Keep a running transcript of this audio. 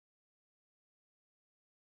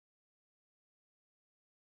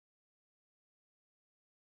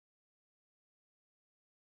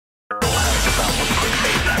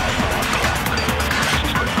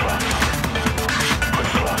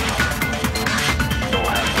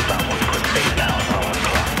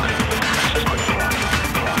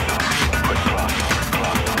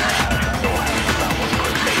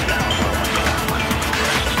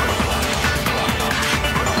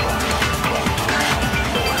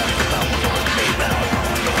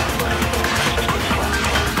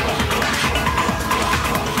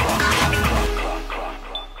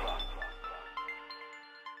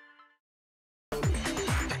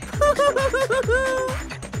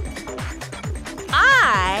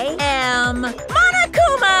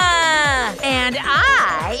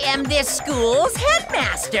this school's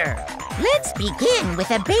headmaster. Let's begin with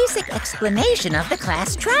a basic explanation of the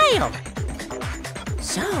class trial.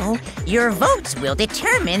 So, your votes will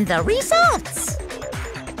determine the results.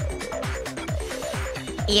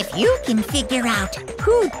 If you can figure out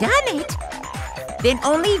who done it, then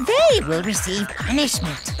only they will receive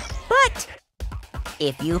punishment. But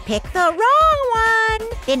if you pick the wrong one,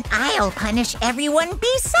 then I'll punish everyone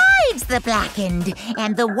besides the blackened,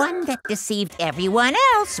 and the one that deceived everyone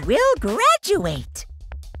else will graduate.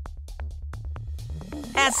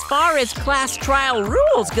 As far as class trial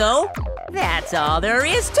rules go, that's all there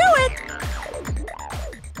is to it.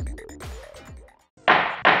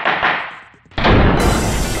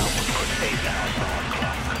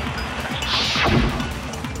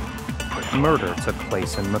 Murder took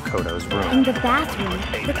place in Makoto's room. In the bathroom.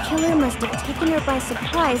 The killer must have taken her by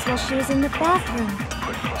surprise while she was in the bathroom.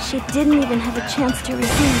 She didn't even have a chance to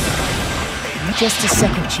resist. Just a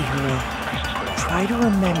second, Chihiro. Try to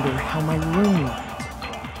remember how my room looked.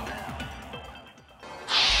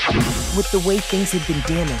 With the way things had been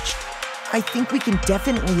damaged, I think we can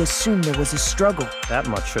definitely assume there was a struggle. That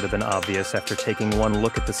much should have been obvious after taking one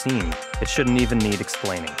look at the scene. It shouldn't even need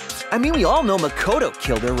explaining. I mean, we all know Makoto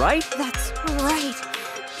killed her, right? That's right.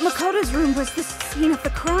 Makoto's room was the scene of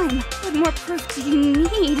the crime. What more proof do you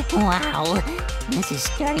need? Wow, this is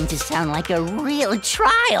starting to sound like a real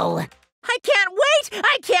trial. I can't wait!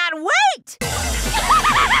 I can't wait!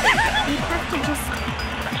 We have to just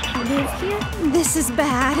live here? This is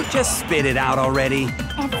bad. Just spit it out already.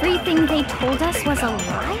 Everything they told us was a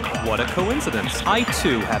lie? What a coincidence. I,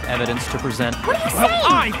 too, have evidence to present. What are you saying?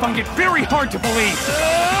 I find it very hard to believe.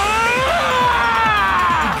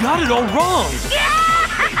 You got it all wrong.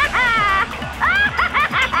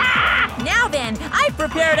 Now then, I've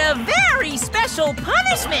prepared a very special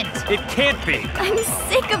punishment. It can't be. I'm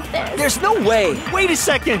sick of this. There's no way. Wait a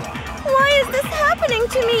second. Why is this happening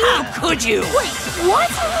to me? How could you? Wait, what?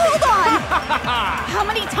 Hold on! How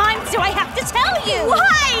many times do I have to tell you?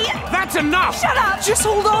 Why? That's enough. Shut up! Just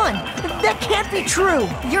hold on. That can't be true.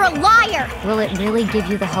 You're a liar! Will it really give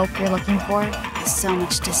you the hope you're looking for? So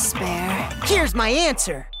much despair. Here's my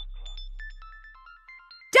answer.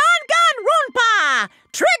 Danganronpa!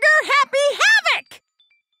 Trigger